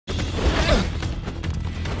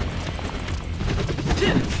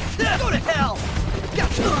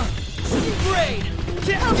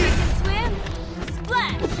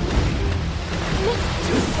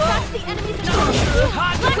That's the enemy's attack.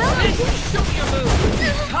 Show me your move!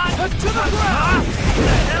 Hot to the ground! What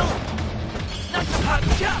the hell? Not so hot!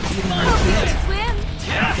 Hope you can swim.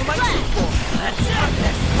 Let's have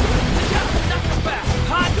this! Not so fast!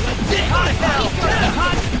 Hot! Hot hell!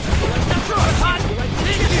 Hot! Not so hot! Hot!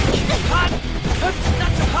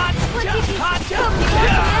 Not so hot!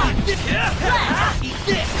 Hot! Eat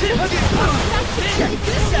this!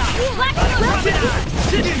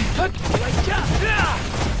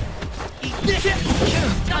 Eat this!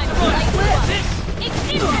 Time to light This!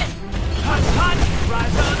 Ignition! Hot! Hot!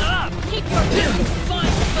 Rise on up! Keep your distance.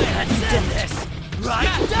 Fine! Let's end this!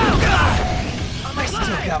 Right down! I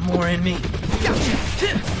still got more in me. Gotcha!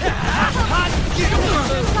 Hot!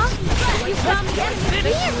 You found the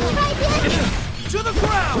enemy. To the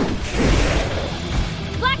ground!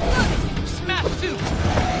 Black Moon! Smash two!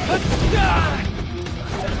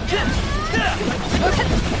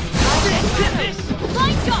 This!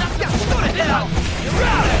 Blind Shot! Go to hell! You're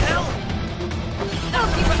out of hell!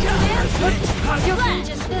 Hope you can swim. Your range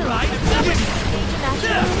is filled. Right!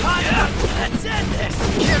 Hot! Let's end this!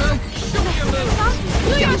 Show me your move!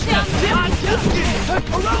 Do your thing!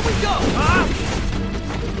 Around we go!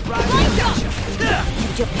 Right! Blind Shot!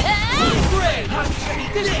 Japan! Great!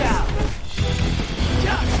 Check this out!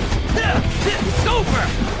 It's over!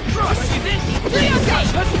 Crush you this! Do your thing!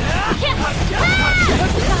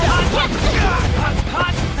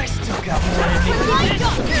 I still got more in me! Blind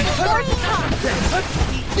Shot! More to come!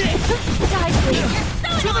 Eat this! Die, please!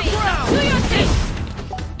 To the ground! Do your thing!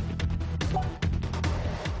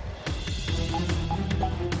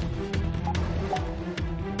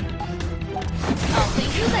 I'll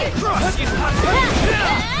thank you later. Crush you!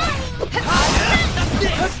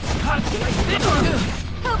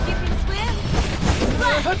 Hope you can swim.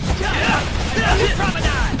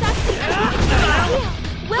 Promenade! That's the enemy's idea.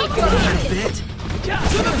 Well done.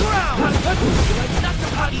 To the ground! Not so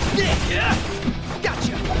hot! Eat this!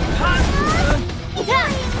 Gotcha! Hot!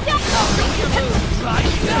 Right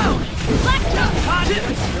down! Black Moon! Hot! Eat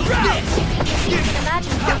this! You can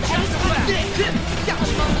imagine how chase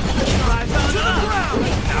Gotcha! Rise on up!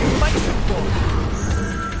 Now fight for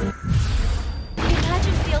the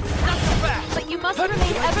imagined field is out, but you must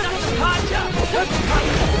remain ever vigilant.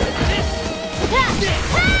 This!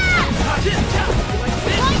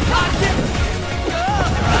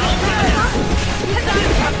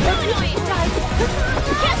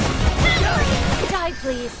 Die,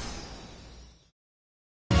 please.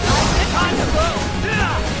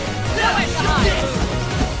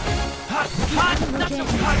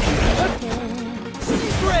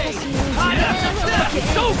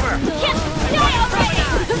 It's over! Die already!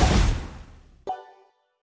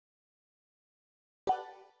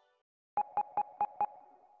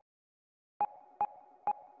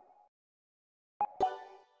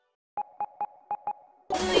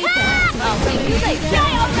 I'll thank you later.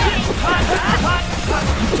 Die already!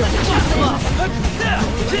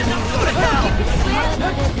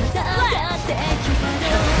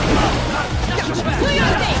 Do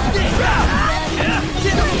your thing!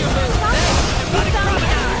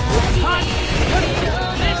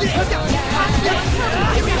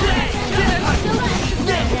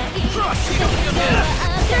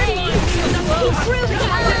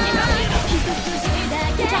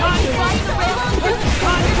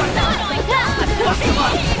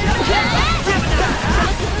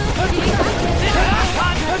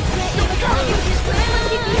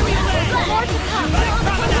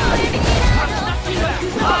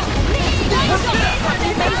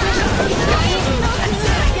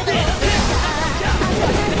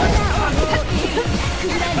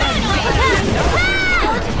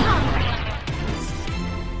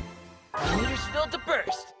 Meters filled to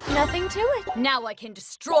burst. Nothing to it. Now I can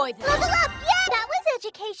destroy them. Level up! Yeah, that was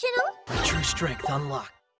educational. True strength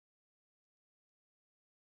unlocked.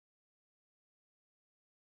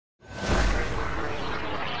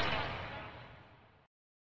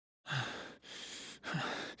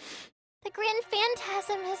 The Grand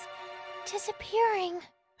Phantasm is disappearing.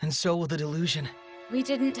 And so will the delusion. We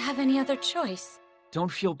didn't have any other choice.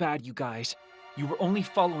 Don't feel bad, you guys. You were only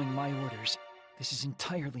following my orders. This is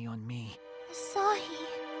entirely on me. Asahi.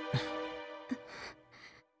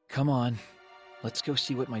 Come on. Let's go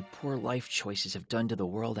see what my poor life choices have done to the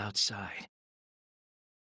world outside.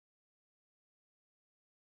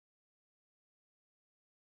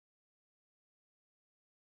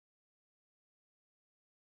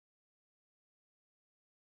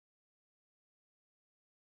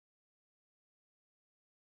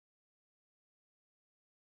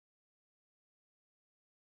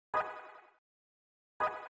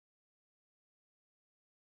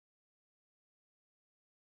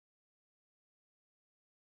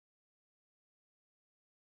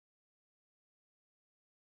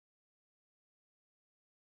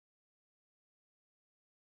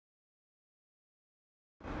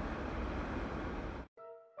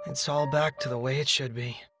 It's all back to the way it should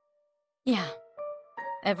be. Yeah.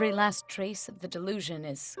 Every last trace of the delusion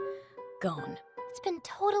is gone. It's been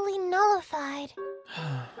totally nullified.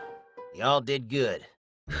 Y'all did good.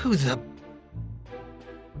 Who the...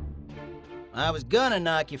 I was gonna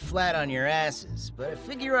knock you flat on your asses, but I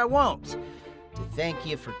figure I won't. To thank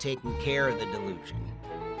you for taking care of the delusion.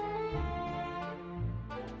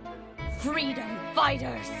 Freedom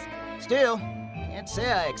fighters! Still, can't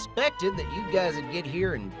say I expected that you guys would get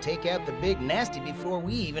here and take out the big nasty before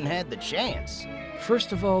we even had the chance.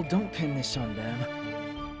 First of all, don't pin this on them.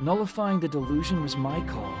 Nullifying the delusion was my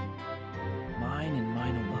call. Mine and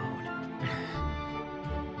mine alone.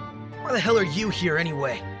 Why the hell are you here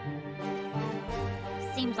anyway?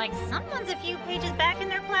 Seems like someone's a few pages back in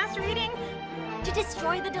their class reading. To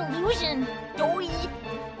destroy the delusion. Doi!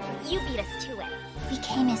 You beat us to it. We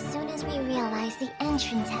came as soon as we realized the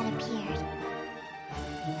entrance had appeared.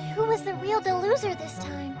 Who was the real deluser this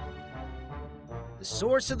time? The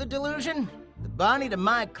source of the delusion? The Bonnie to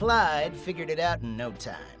my Clyde figured it out in no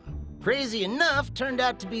time. Crazy enough, turned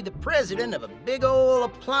out to be the president of a big ol'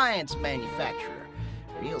 appliance manufacturer.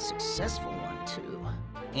 Real successful one, too.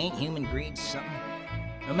 Ain't human greed something?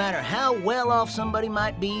 No matter how well off somebody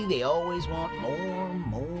might be, they always want more,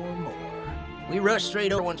 more, more. We rushed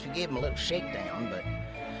straight over once we gave them a little shakedown, but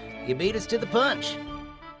you beat us to the punch.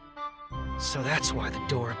 So that's why the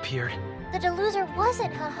door appeared. The deluser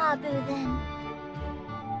wasn't Hahabu then.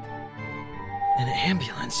 An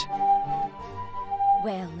ambulance.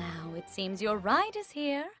 Well now, it seems your ride is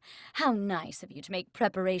here. How nice of you to make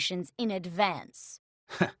preparations in advance.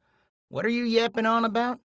 What are you yapping on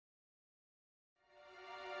about?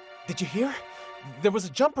 Did you hear? There was a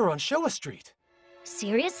jumper on Showa Street.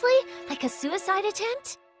 Seriously? Like a suicide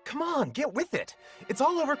attempt? Come on, get with it. It's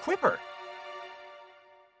all over Quipper.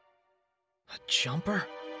 A jumper?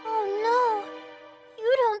 Oh no!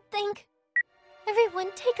 You don't think...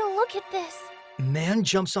 Everyone, take a look at this. Man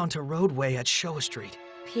jumps onto roadway at Showa Street.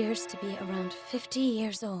 Appears to be around 50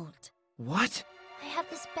 years old. What? I have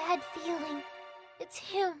this bad feeling. It's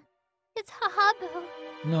him. It's Hahabu.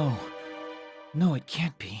 No. No, it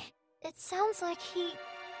can't be. It sounds like he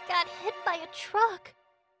got hit by a truck.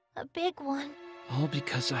 A big one. All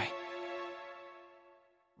because I...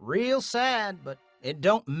 Real sad, but it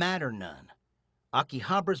don't matter none.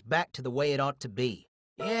 Akihabara's back to the way it ought to be.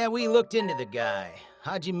 Yeah, we looked into the guy.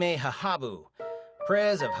 Hajime Hahabu,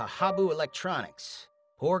 prez of Hahabu Electronics.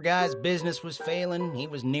 Poor guy's business was failing, he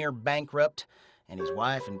was near bankrupt, and his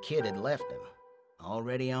wife and kid had left him.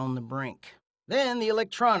 Already on the brink. Then the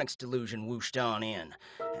electronics delusion whooshed on in,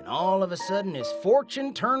 and all of a sudden his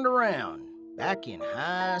fortune turned around, back in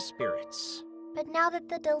high spirits. But now that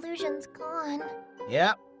the delusion's gone...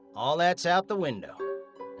 Yep, all that's out the window.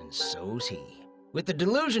 And so's he. With the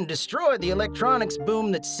delusion destroyed, the electronics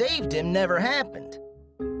boom that saved him never happened.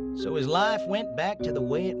 So his life went back to the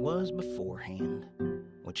way it was beforehand.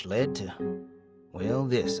 Which led to, well,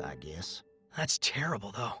 this, I guess. That's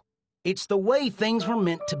terrible, though. It's the way things were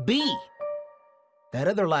meant to be. That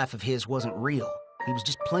other life of his wasn't real. He was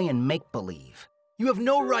just playing make-believe. You have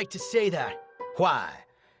no right to say that. Why?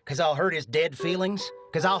 'Cause I'll hurt his dead feelings?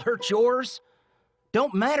 'Cause I'll hurt yours?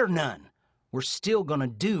 Don't matter none. We're still gonna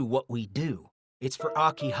do what we do. It's for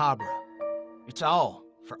Akihabara. It's all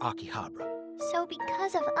for Akihabara. So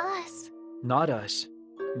because of us... Not us.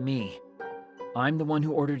 Me. I'm the one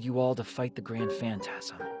who ordered you all to fight the Grand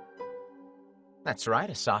Phantasm. That's right,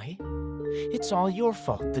 Asahi. It's all your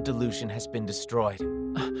fault the delusion has been destroyed.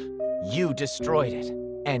 You destroyed it,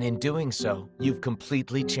 and in doing so, you've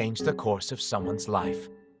completely changed the course of someone's life.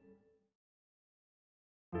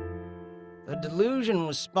 The delusion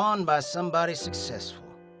was spawned by somebody successful.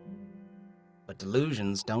 But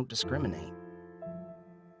delusions don't discriminate.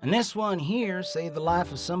 And this one here saved the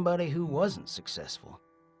life of somebody who wasn't successful.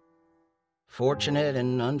 Fortunate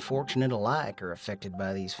and unfortunate alike are affected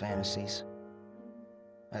by these fantasies.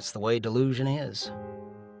 That's the way delusion is.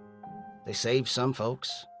 They save some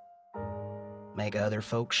folks, make other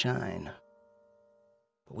folks shine.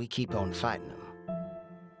 But we keep on fighting them.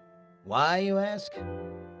 Why, you ask?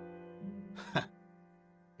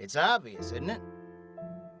 It's obvious, isn't it?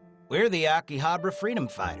 We're the Akihabara Freedom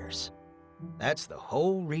Fighters. That's the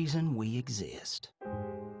whole reason we exist.